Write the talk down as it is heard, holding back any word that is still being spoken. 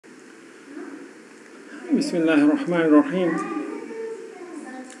بسم الله الرحمن الرحیم.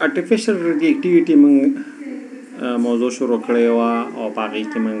 آرټیفیشل ریډیکټیویټي موږ موضوع شروع کړې وه او په هغې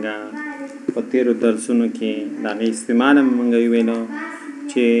کې موږ په تېرو درسونو کې د هغې استعمال هم موږ ویلو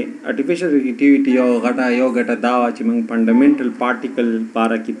چې آرټیفیشل ریډیکټیویټي یو ګټه دا وه چې موږ فنډامنټل پارټیکل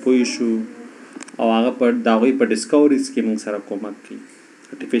باره کې پوه شو او هغه په د هغوی په ډسکوريز کې موږ سره کومک کوي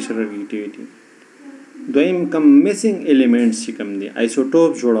آرټیفیشل ریډیکټیویټي. دویم کوم میسنګ ایلیمنټس چې کوم دي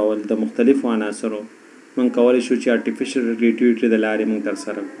آیسوټوپ جوړول د مختلفو عناصرو موږ کولی شو چې آرټیفیشل ریډیکټیویټي د لارې موږ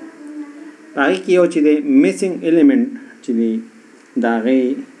ترسره کړو. په هغې کې یو چې دی میسنګ ایلیمنټ چې دی د هغې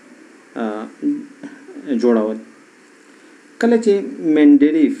جوړول. کله چې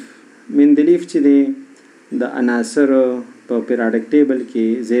مندلیف چې دی د عناصرو په پیراډک ټیبل کې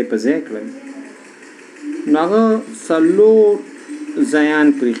ځای په ځای کړل نو هغه څلور ځایان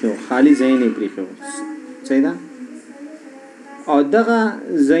پرېښي خالي ځایونه یې پرېښي صحیح ده. او دغه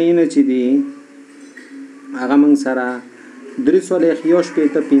ځایونه چې دي هغه موږ سره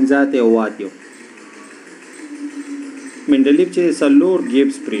 365 او واتیو مندلیف چې څلور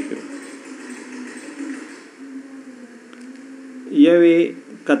ګیپس پرېښي یوې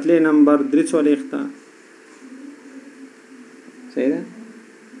کتلې نمبر 340 صحیح ده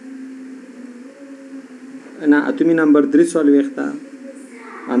نه اتمی نمبر 340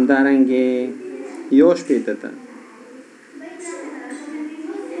 همدارنګې 1 ته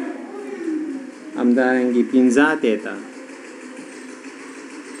همدارنګې 15 ته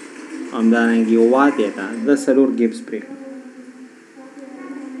همدارنګې 9 ته د څلور ګیپس پرېښي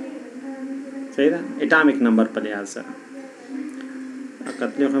صحیح ده اټامیک نمبر په لحاظ سره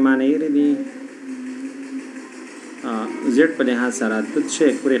کتلې خو معنی یې دي زیډ په لحاظ سره د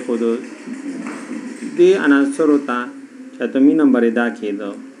شی پرېښودو دې عناصرو ته چې اتمی نمبر ادا کېده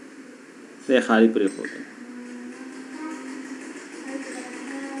د خالي پرېښودو.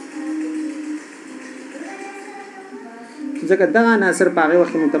 ځکه دغه عناصر په هغې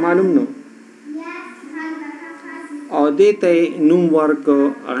وخت کې موږ ته معلوم نو او دې ته یې نوم ورکړو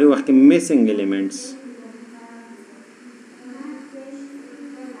هغې وخت کې میسنګ ایلیمنټس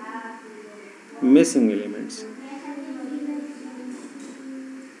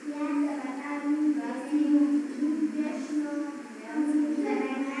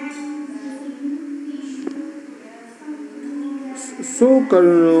څو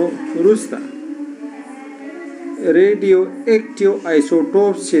کلونو وروسته ریډیو اکټیو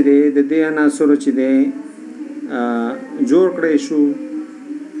آیسوټوپس چې دی د دې عناصرو چې دی جوړ کړی شو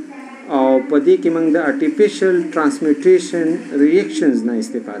او په دې کې موږ د آرټیفیشل ټرانسمیټیشن ریاکشنز نه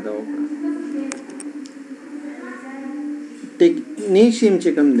استفاده وکړه. ټیکنیشیم چې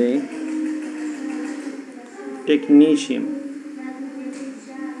کوم دی ټیکنیشیم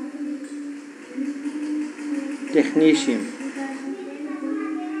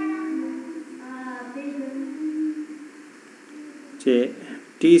چې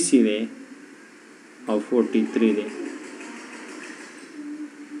ټي سی دی او 43 دی.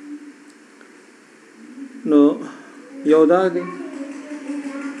 نو یو دا دی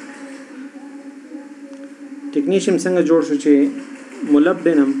ټیکنیشیم څنګه جوړ شو چې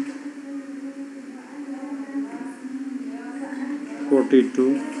مولبډینم 42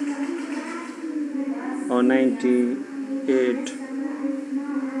 او 98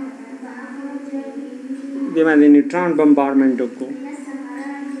 دې باندې نیوټران بمبارمنټ وکړو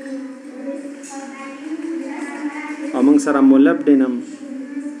او موږ سره مولبډینم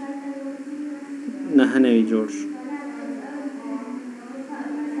 99 جوړ شو.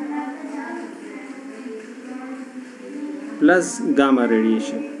 پلس ګاما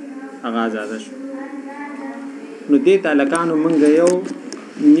ریډیشن هغه آزاده شو. نو دې ته هلکانو موږ یو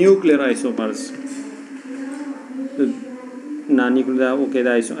نیوکلیر آیسومرز نه نیوکلیر اوکې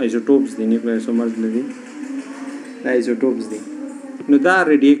دا آیزوټوپس دي نیوکلیر آیسومرز نه دي دا آیزوټوپس دي. نو دا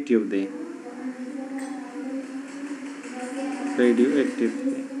ریډیکټیو دی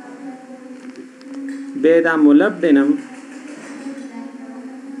بیا دا مولبډینم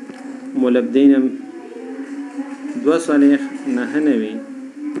 299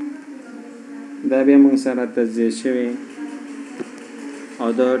 دا بیا موږ سره تجزیه شوی او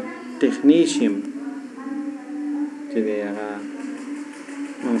د ټیکنیشیم چې دی هغه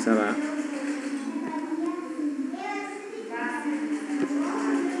موږ سره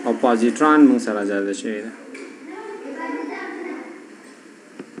او پازیټران موږ سره آزاده شوی ده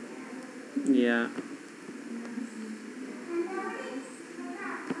یا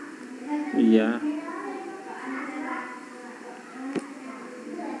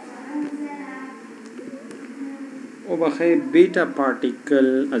او بخیر بیٹا پارټیکل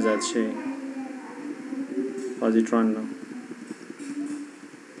آزاد شوی پازیټران نو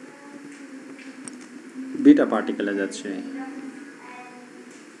بیټا پارټیکل آزاد شوی.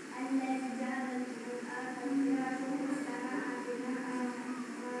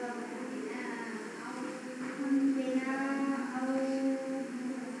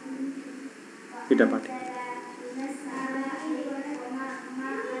 بیټا پارټیکل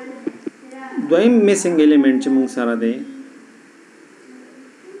دویم میسنګ الیمنٹ چې موږ سره دی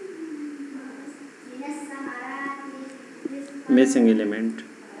میسنګ الیمنٹ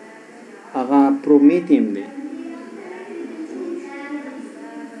هغه پرومیتیم دی.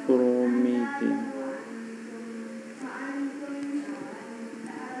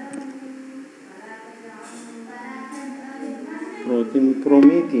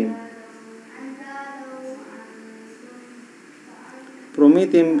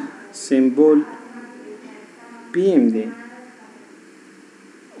 پرومیتیم سمبول پی ام دی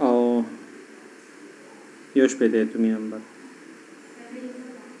او یو شپږ اتومي نمبر.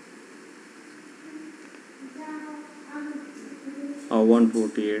 او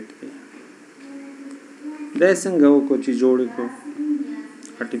 148 دی. دا څنګه وکړو چې جوړ کړو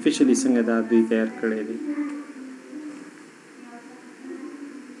artificially څنګه دا دوی تیار کړی دی.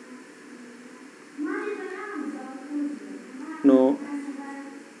 نو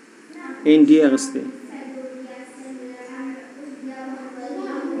ND اغسطی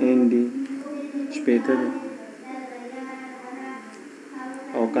ND شپیته دی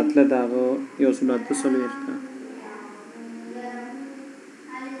او قتله داغه یو سلات سلویرته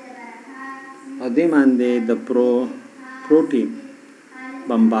او دې باندې د پروټین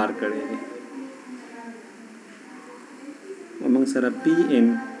بمبار کړی دی. موږ سره PM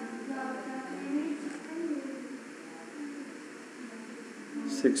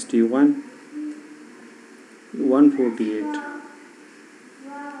 61 148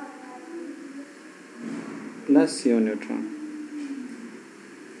 plus یو نیوټرون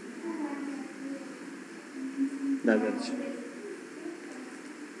دا درچ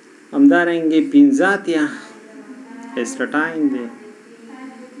همدارنګه 15 اسټاټاین دی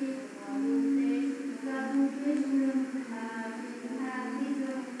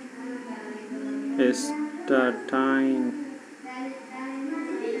اسټاټاین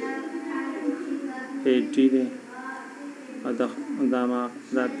 80 دی او دا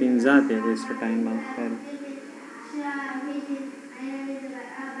 15 دی اسټاټاین باندې.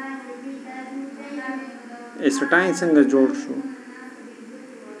 اسټاټاین څنګه جوړ شو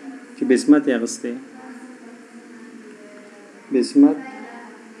چې بسمت یې اغستی بسمت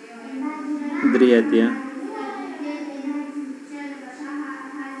 3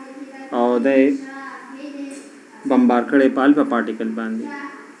 او دا بمبار کړی په الفا پارټیکل باندې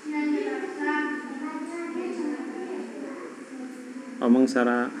او موږ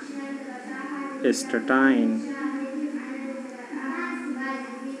سره اسټاټاین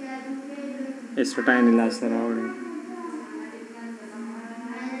لاس راوړی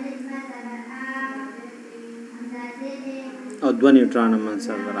او 2 نیوټران هم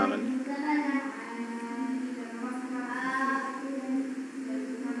سره راغلي.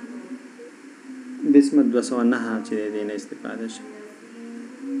 بسمت 209 چې دې نه استفاده شي.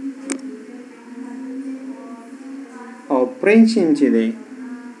 او پرنشیم چې دی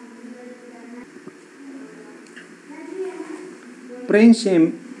پرنشیم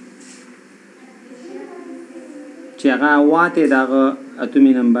چې هغه واته دغه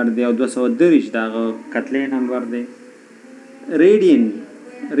اتومي نمبر دی او 230 دغه کتلې نمبر دی. ریډیم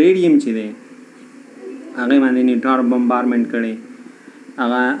چې دی هغه باندې نیوټرون بمبارمنټ کړي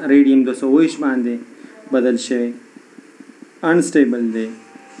هغه ریډیم 220 باندې بدل شوی انسټیبل دی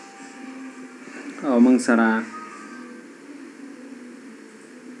او موږ سره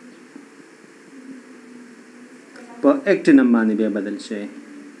په اکټینم باندې بیا بدل شوی.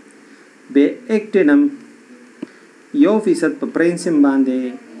 به اکټینم 1% په پرنسیم باندې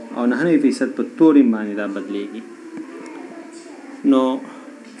او 9% په توریم باندې دا بدلیږي. نو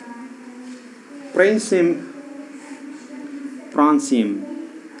پرنسیم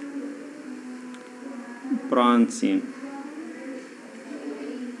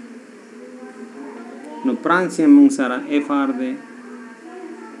نو پرانسیم موږ سره FR دی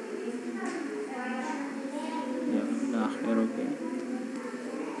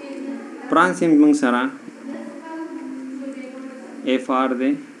پرانسیم موږ سره FR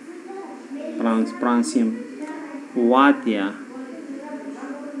دی پرانسیم واتیا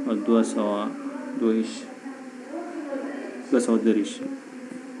او 230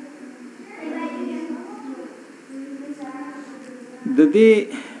 د دې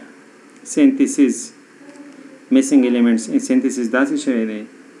سینتھیسس میسنګ الیمنټس سینتھیسس داسې شوی دی.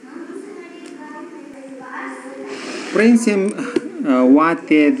 پرنسیم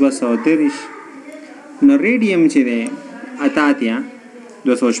واته 230 نو ریډیم چې دی اته اتیا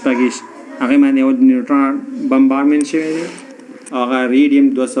 226 هغې باندې یو نیوټران بمبارمنټ شوی دی او هغه ریډیم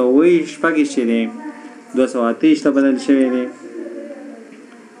 226 چې دی 228 ته بدل شوی دی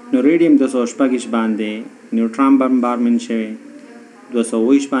نو ریډیم 226 باندې نیوټران بمبارمنټ شوی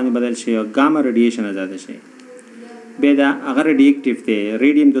 228 باندې بدل شوی او ګاما ریډیشن آزاد شوی بیا دا هغه ریډیکټیو دی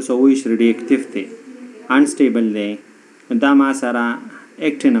ریډیم 228 ریډیکټیو دی انسټیبل دی دا ما سره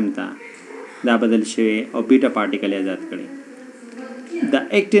اکټینم ته دا بدل شوی او بیټا پارټیکل آزاد کړي دا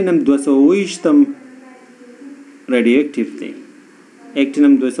اکټینم 228 تم ریډیکټیو دی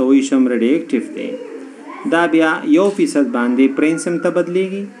اکټینم 228 هم ریډیکټیو دی دا بیا 1% باندې پرنسم ته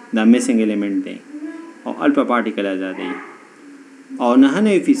بدلیږي دا میسنګ الیمنٹ دی او الفا پارټیکل آزاد دی او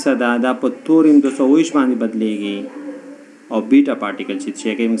 99% دا په توریم 228 باندې بدلیږي او بیټا پارټیکل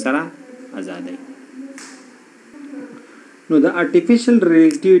چې کې موږ سره آزاد دی نو د ارټیفیشل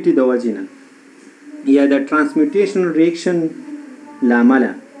ریلیټیویټي د وجې نه یا د ټرانسمیوټیشن ریاکشن لامل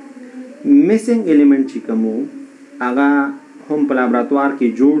میسنګ الیمنٹ چې کوم هغه هم په لابراتوار کې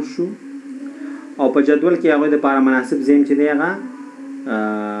جوړ شو او په جدول کې هغه د لپاره مناسب ځای چې دی هغه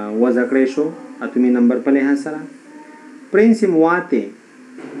وضع کړی شو اتومي نمبر په لحاظ سره پرنسم واته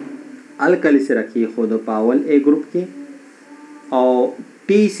الکلی سره کې خود پاول ا ګروپ کې او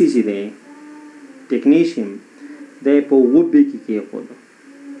ټي سي چې دی ټیکنیشیم د په وبې کې خود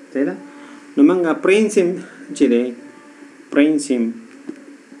څه ده نو موږ پرنسم چې دی پرنسم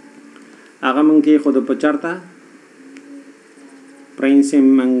هغه موږ کې خود په چرته پرنسم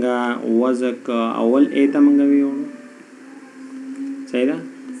منګه وزک اول ایته منګه ویو صحیح ده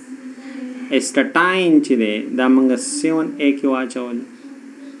اسټاټاین چې ده دا منګه 7A کې واچول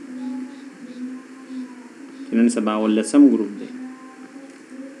نن سبا ولسم ګروپ ده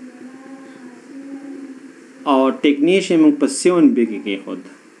او ټیکنیشیم په 7B کې خود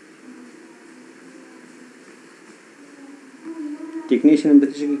ټیکنیشیم په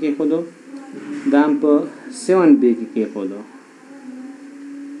څه کې خود دا په 7B کې خود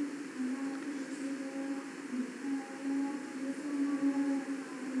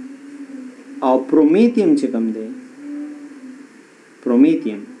او پرومیتیم چې کوم دی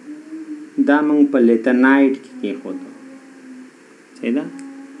پرومیتیم دا موږ په لیتنایټ کې خود صحیح ده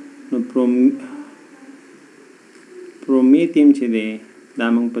نو پرومیتیم چې دی دا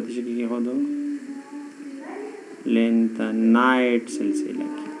موږ په څه کې خود لیتنایټ سلسله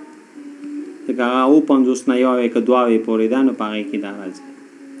کې دا او 50 نه یو 1 2 پورې دا نو پاره کې دا راځي